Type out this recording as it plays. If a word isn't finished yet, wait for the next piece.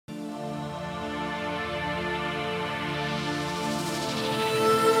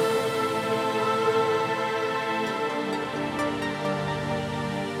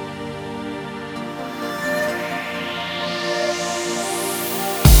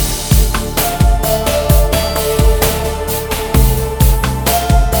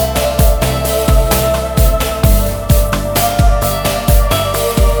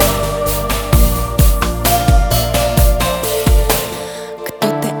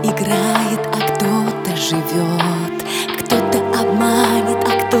играет, а кто-то живет. Кто-то обманет,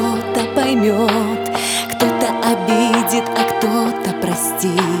 а кто-то поймет. Кто-то обидит, а кто-то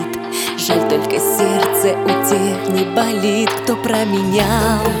простит. Жаль, только сердце у тех не болит, кто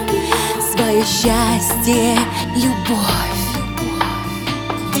променял свое счастье, любовь.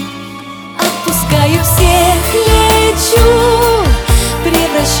 Отпускаю всех, лечу,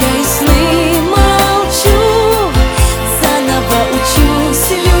 превращаю сны, молчу. Заново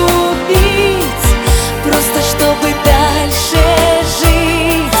учусь любить, просто чтобы дальше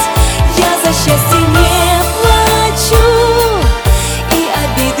жить. Я за счастье не плачу и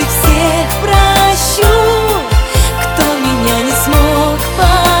обиды всех прощу. Кто меня не смог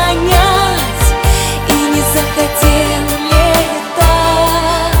понять и не захотел летать.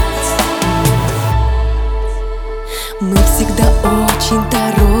 Мы всегда очень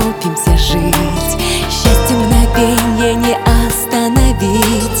торопимся жить, счастье мгновенье не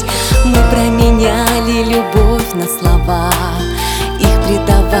остановить. Мы променяли любовь на слова, их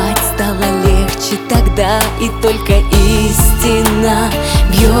предавать стало легче тогда. И только истина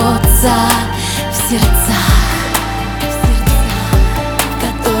бьется в сердцах, в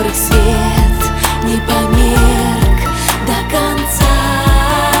которых свет не померк до конца.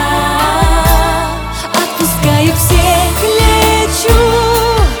 Отпускаю всех, лечу,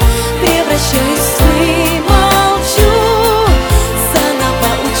 превращаюсь в сны, молчу.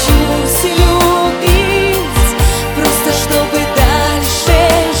 Заново учусь любить, просто чтобы дальше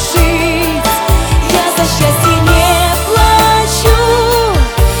жить. Я за счастье не плачу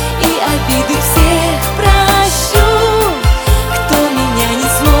и обиды всех прощу. Кто меня не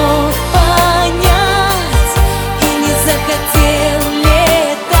смог понять и не захотел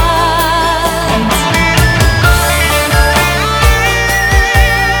летать.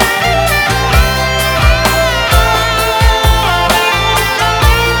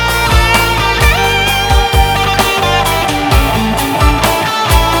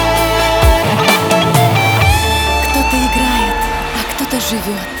 Кто-то играет, а кто-то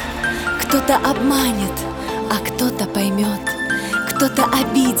живет. Кто-то обманет, а кто-то поймет. Кто-то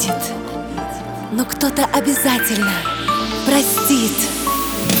обидит, но кто-то обязательно простит.